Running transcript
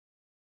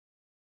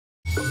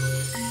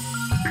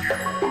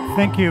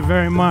Thank you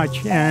very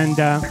much. And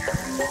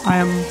I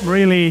am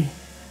really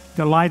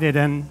delighted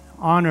and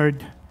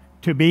honored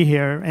to be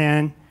here.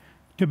 And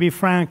to be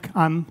frank,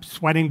 I'm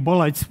sweating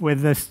bullets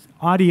with this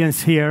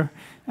audience here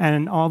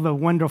and all the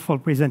wonderful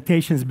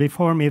presentations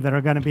before me that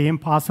are going to be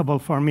impossible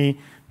for me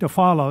to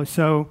follow.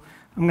 So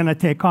I'm going to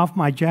take off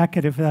my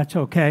jacket, if that's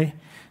okay,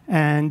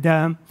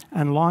 and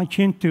launch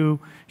into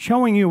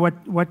showing you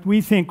what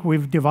we think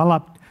we've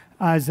developed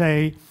as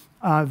a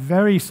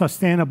very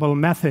sustainable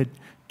method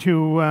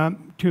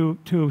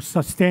to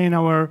sustain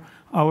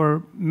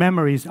our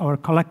memories, our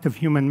collective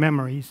human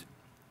memories.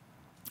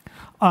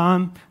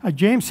 As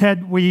James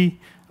said,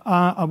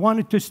 I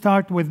wanted to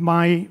start with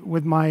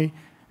my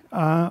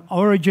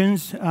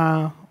origins.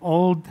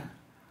 Old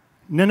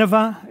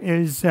Nineveh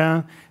is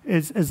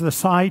the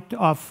site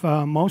of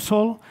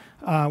Mosul,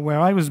 where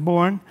I was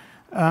born,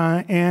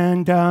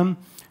 and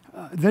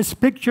this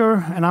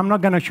picture, and I'm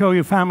not going to show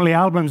you family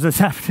albums this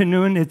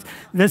afternoon.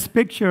 This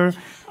picture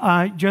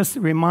just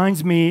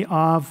reminds me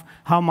of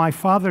how my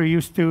father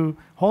used to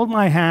hold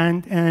my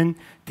hand and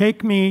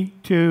take me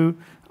to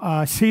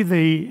see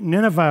the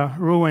Nineveh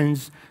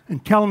ruins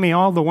and tell me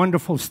all the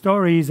wonderful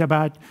stories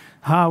about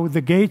how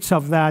the gates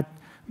of that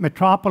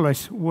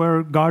metropolis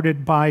were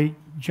guarded by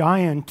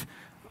giant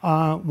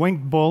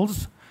winged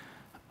bulls,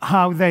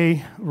 how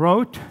they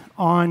wrote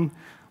on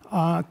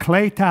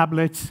clay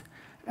tablets,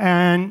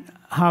 and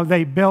how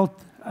they built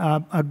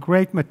a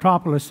great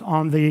metropolis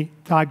on the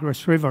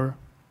Tigris River.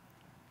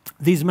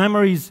 These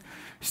memories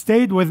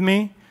stayed with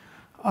me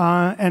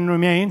and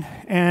remain,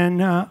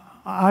 and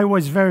I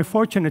was very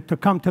fortunate to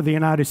come to the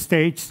United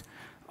States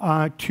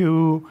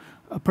to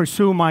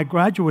pursue my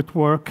graduate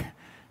work.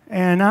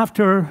 And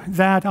after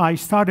that, I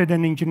started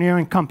an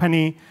engineering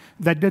company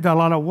that did a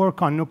lot of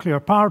work on nuclear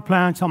power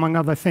plants, among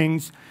other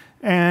things,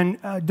 and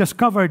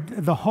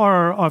discovered the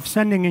horror of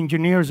sending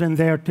engineers in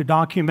there to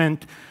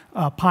document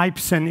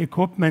pipes and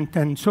equipment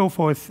and so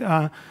forth,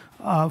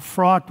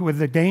 fraught with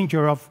the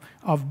danger of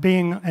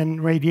being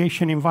in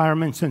radiation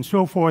environments and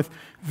so forth,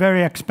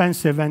 very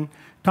expensive and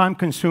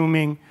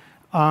time-consuming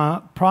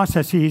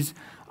processes.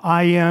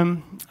 I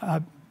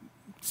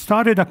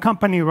started a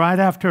company right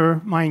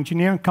after my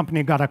engineering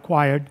company got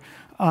acquired,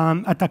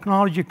 a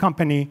technology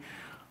company,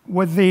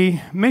 with the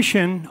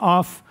mission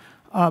of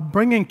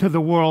bringing to the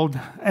world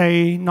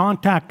a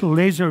non-tactile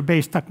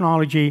laser-based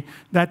technology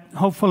that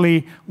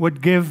hopefully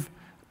would give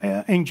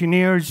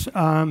engineers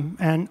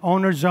and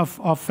owners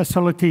of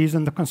facilities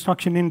in the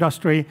construction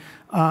industry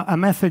a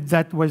method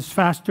that was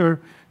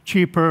faster,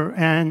 cheaper,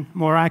 and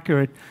more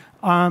accurate.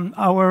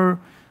 Our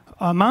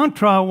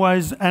mantra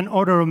was an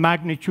order of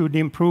magnitude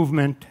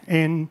improvement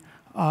in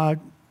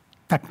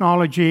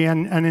technology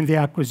and in the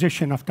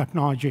acquisition of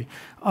technology.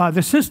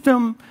 The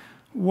system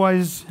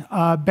was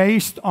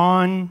based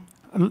on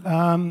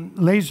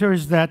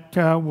lasers that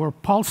were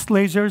pulsed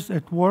lasers.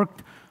 It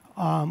worked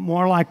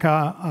more like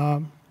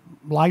a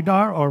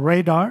LiDAR or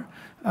radar.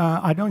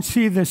 I don't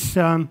see this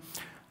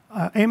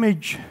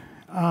image.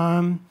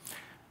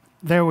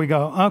 There we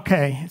go.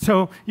 Okay,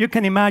 so you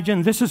can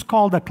imagine this is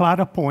called a cloud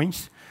of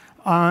points.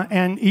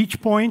 And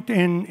each point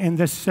in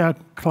this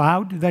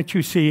cloud that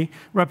you see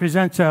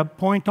represents a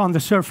point on the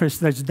surface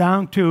that's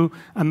down to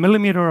a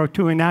millimeter or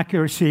two in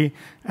accuracy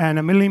and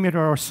a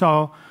millimeter or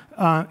so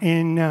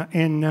in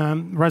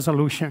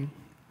resolution.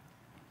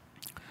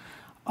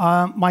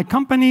 My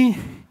company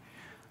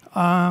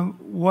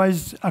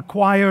was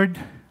acquired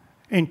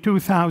in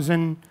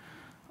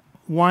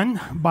 2001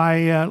 by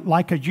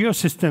Leica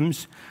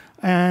Geosystems,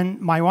 and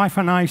my wife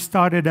and I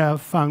started a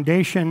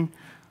foundation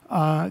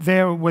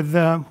there with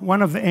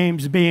one of the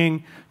aims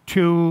being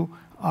to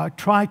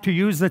try to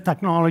use the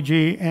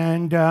technology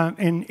and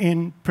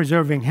in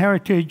preserving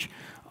heritage.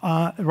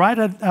 Right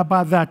at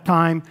about that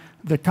time,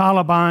 the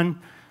Taliban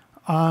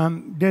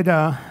did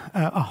a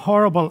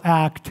horrible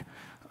act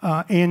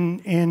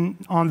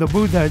on the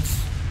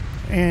Buddhists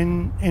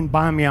in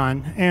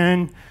Bamyan,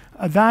 and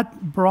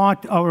that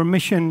brought our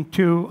mission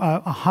to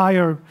a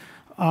higher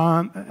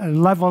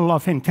level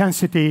of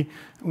intensity.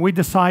 We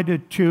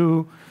decided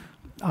to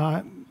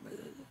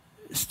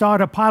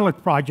start a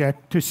pilot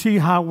project to see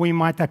how we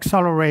might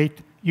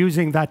accelerate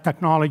using that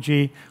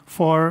technology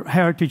for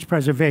heritage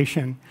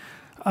preservation.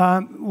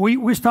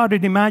 We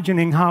started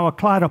imagining how a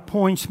cloud of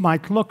points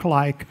might look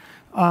like,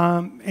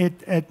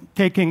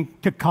 taking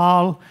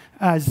Tikal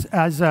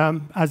as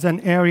an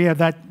area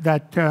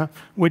that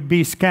would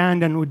be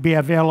scanned and would be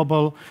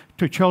available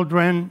to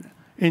children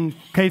in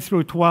K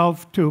through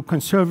 12, to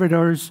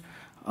conservators,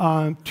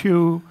 and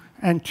to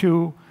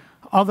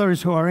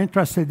others who are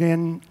interested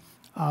in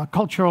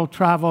cultural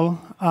travel.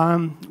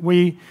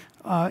 We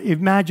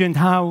imagined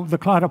how the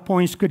cloud of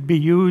points could be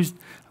used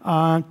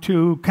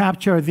to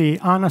capture the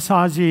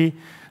Anasazi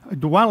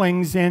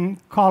dwellings in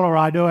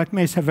Colorado at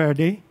Mesa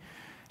Verde,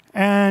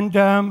 and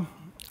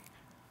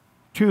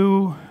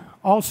to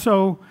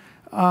also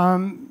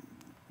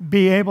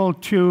be able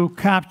to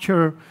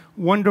capture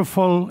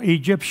wonderful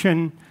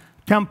Egyptian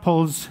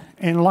temples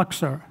in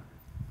Luxor.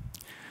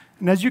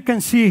 And as you can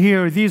see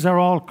here, these are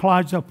all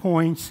clouds of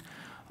points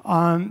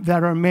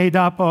that are made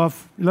up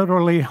of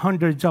literally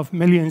hundreds of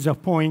millions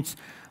of points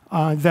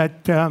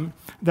that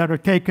are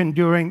taken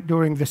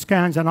during the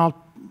scans. And I'll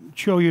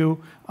show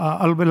you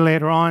a little bit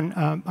later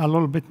on a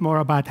little bit more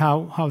about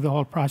how the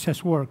whole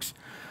process works.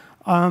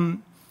 There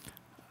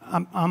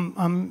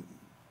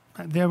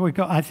we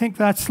go. I think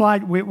that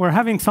slide, we're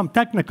having some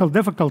technical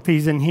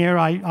difficulties in here.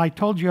 I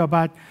told you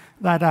about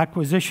that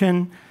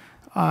acquisition.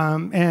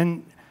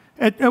 And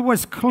it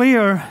was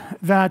clear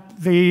that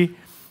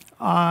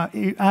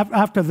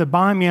after the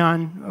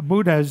Bamyan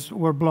Buddhas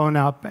were blown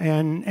up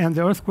and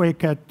the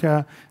earthquake at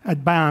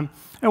Bam,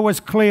 it was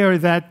clear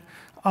that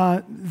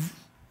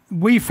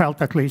we felt,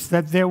 at least,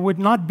 that there would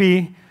not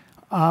be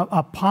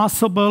a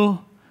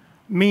possible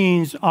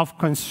means of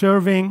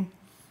conserving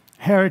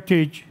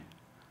heritage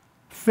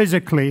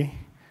physically,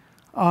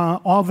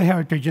 all the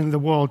heritage in the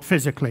world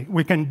physically.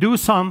 We can do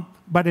some,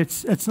 but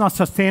it's not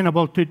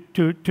sustainable to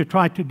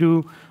try to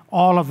do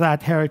all of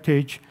that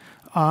heritage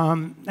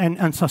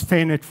and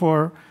sustain it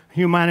for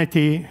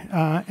humanity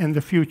in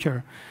the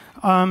future.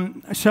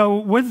 So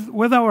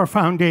with our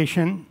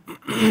foundation,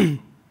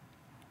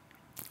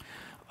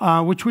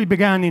 which we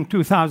began in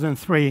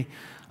 2003,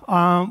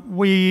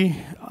 we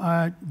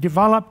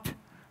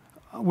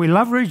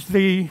leveraged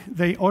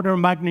the order of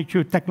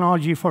magnitude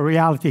technology for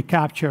reality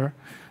capture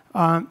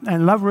and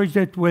leveraged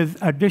it with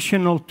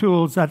additional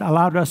tools that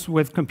allowed us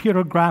with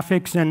computer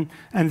graphics and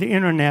the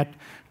internet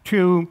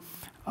to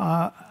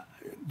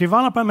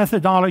develop a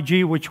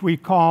methodology which we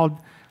called,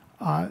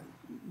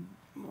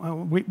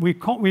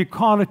 we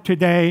call it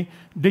today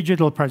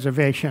digital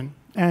preservation.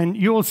 And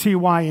you'll see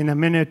why in a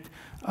minute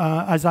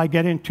as I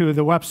get into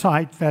the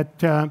website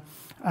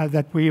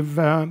that we've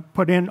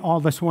put in all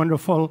this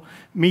wonderful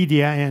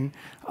media in.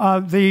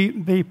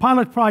 The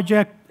pilot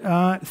project,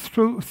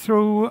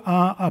 through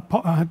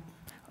a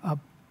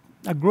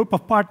group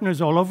of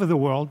partners all over the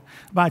world,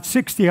 about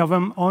 60 of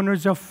them,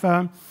 owners of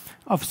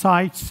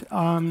sites,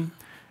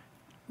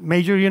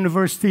 major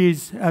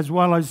universities, as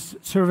well as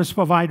service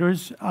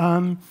providers,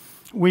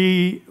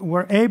 we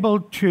were able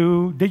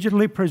to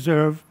digitally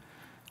preserve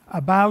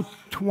about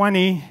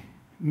 20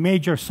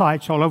 major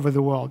sites all over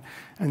the world.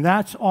 And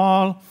that's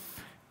all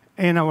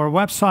in our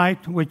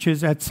website, which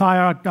is at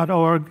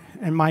cyark.org.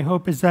 And my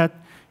hope is that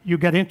you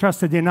get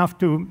interested enough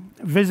to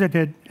visit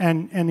it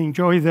and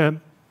enjoy the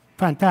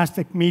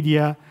fantastic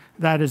media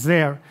that is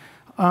there.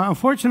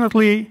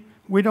 Unfortunately,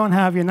 we don't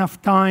have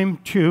enough time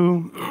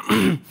to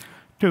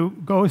to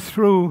go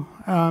through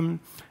and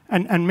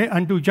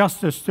do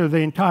justice to the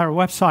entire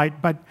website.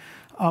 But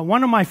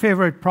one of my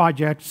favorite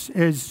projects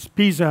is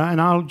Pisa, and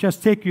I'll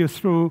just take you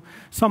through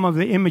some of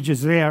the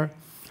images there.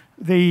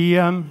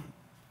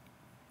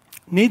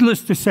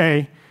 Needless to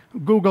say,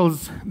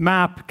 Google's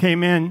map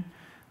came in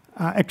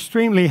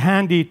extremely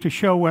handy to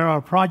show where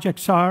our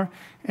projects are.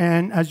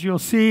 And as you'll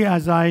see,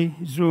 as I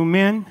zoom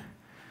in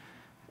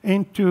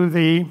into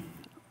the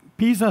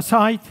Pisa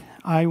site,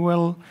 I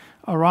will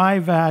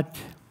arrive at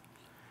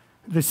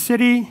the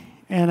city.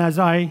 And as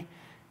I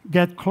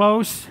get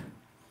close,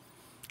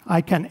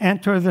 I can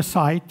enter the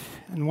site.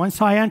 And once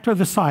I enter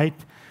the site,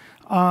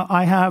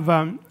 I have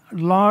a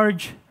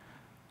large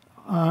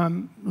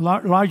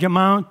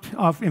amount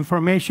of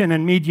information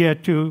and media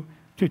to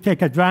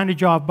take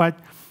advantage of. But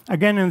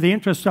again, in the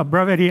interest of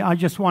brevity, I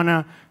just want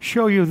to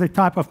show you the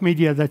type of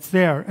media that's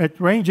there. It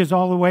ranges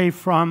all the way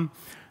from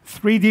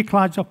 3D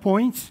clouds of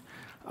points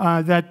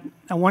that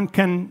one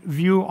can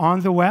view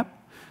on the web,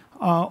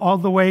 all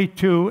the way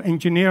to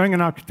engineering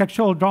and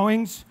architectural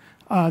drawings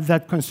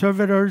that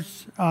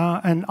conservators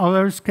and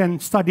others can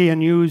study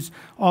and use,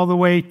 all the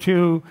way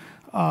to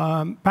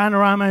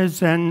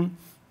panoramas and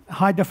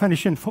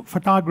high-definition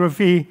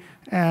photography,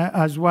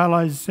 as well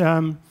as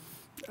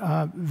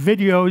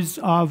videos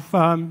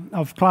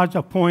of clouds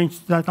of points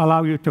that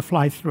allow you to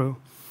fly through.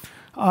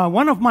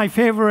 One of my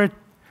favorite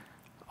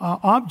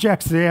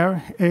objects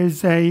there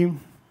is a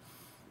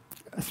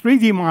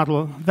 3D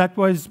model that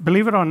was,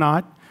 believe it or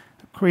not,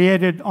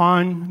 created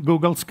on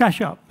Google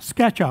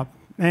SketchUp.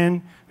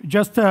 And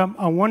just a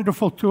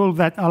wonderful tool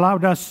that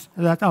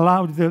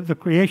allowed the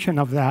creation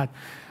of that.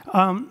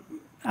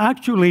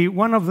 Actually,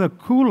 one of the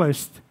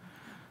coolest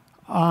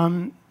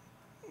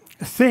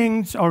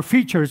things or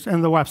features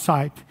in the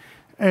website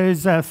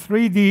is a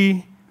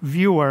 3D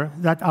viewer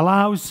that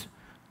allows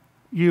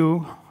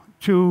you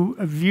to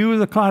view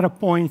the cloud of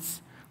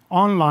points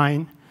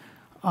online.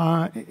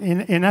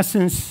 In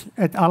essence,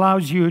 it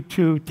allows you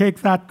to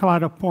take that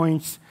cloud of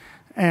points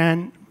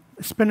and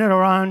spin it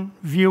around,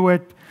 view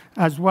it,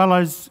 as well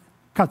as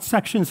cut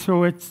sections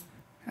through it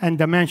and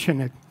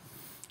dimension it.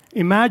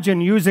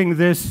 Imagine using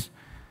this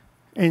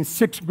in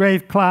 6th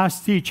grade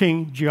class,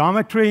 teaching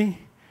geometry,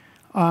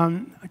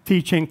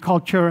 teaching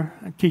culture,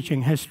 and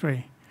teaching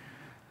history.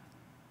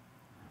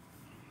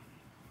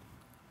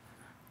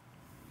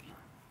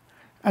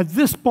 At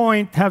this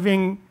point,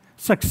 having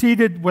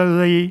succeeded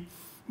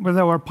with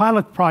our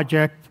pilot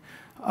project,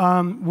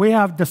 we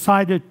have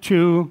decided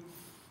to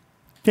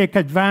take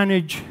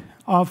advantage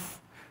of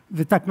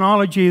the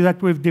technology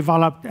that we've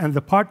developed and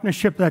the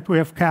partnership that we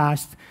have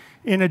cast,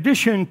 in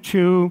addition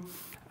to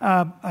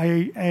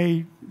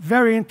a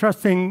very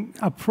interesting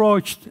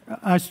approach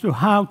as to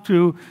how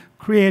to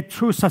create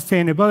true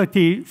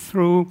sustainability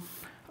through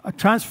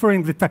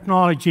transferring the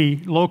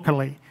technology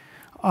locally,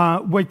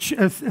 which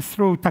is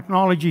through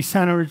technology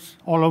centers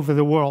all over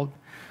the world.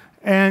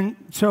 And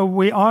so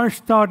we are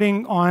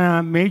starting on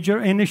a major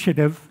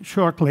initiative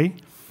shortly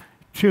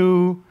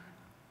to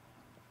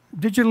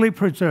digitally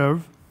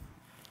preserve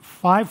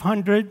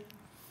 500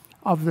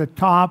 of the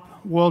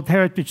top World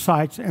Heritage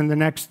Sites in the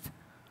next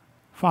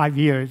 5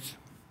 years.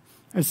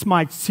 This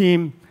might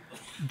seem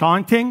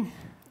daunting,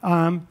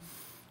 and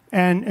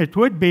it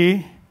would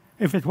be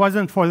if it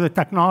wasn't for the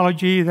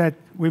technology that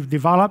we've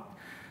developed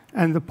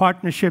and the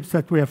partnerships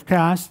that we have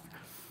cast.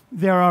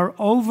 There are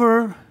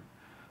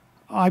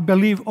I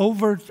believe,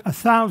 over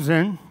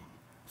 1,000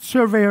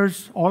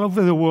 surveyors all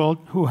over the world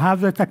who have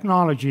the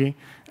technology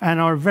and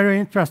are very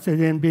interested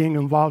in being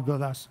involved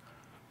with us.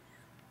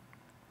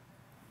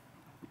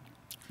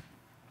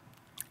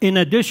 In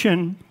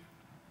addition,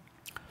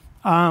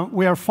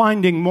 we are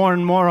finding more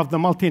and more of the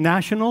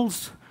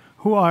multinationals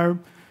who are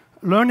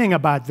learning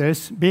about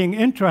this, being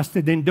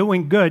interested in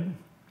doing good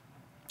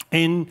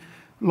in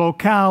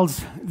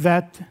locales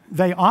that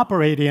they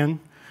operate in,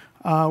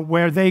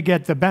 where they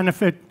get the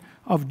benefit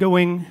of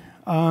doing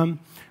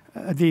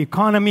the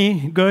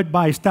economy good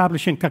by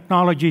establishing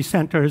technology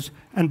centers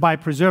and by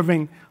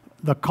preserving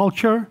the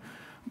culture.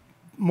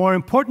 More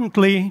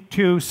importantly,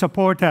 to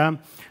support a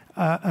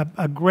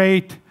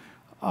great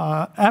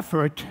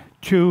effort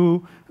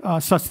to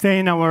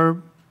sustain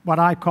what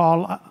I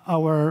call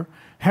our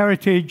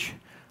heritage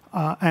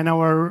and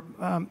our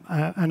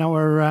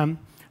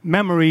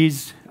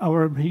memories,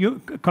 our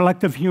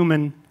collective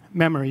human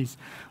memories.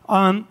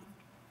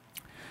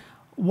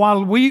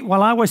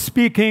 While I was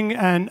speaking,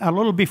 and a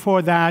little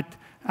before that,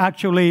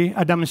 actually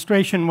a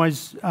demonstration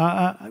was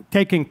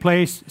taking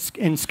place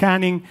in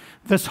scanning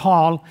this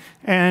hall,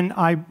 and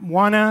I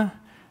want to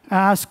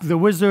ask the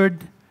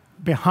wizard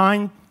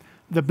behind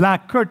the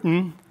black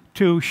curtain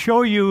to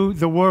show you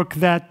the work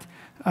that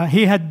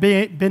he had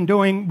been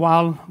doing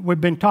while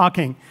we've been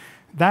talking.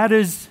 That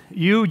is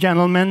you,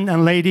 gentlemen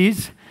and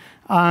ladies,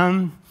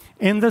 in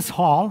this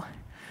hall,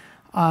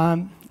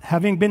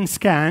 having been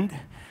scanned.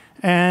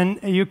 And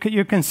you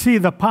can see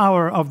the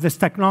power of this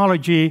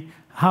technology,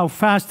 how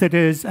fast it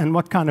is, and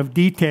what kind of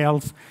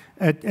details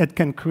it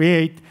can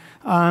create.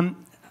 I'm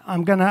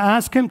going to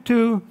ask him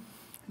to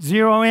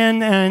zero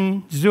in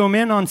and zoom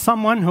in on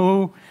someone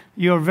who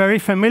you're very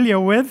familiar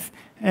with,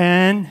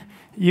 and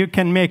you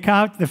can make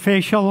out the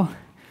facial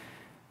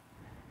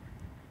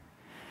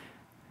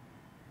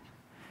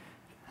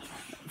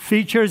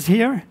features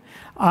here.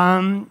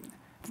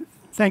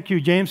 Thank you,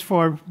 James,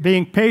 for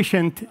being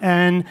patient,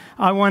 and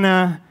I want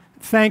to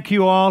thank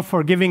you all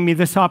for giving me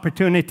this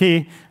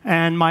opportunity,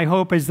 and my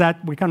hope is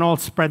that we can all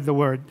spread the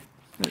word.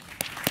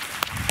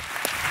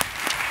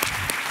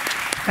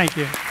 Thank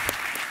you.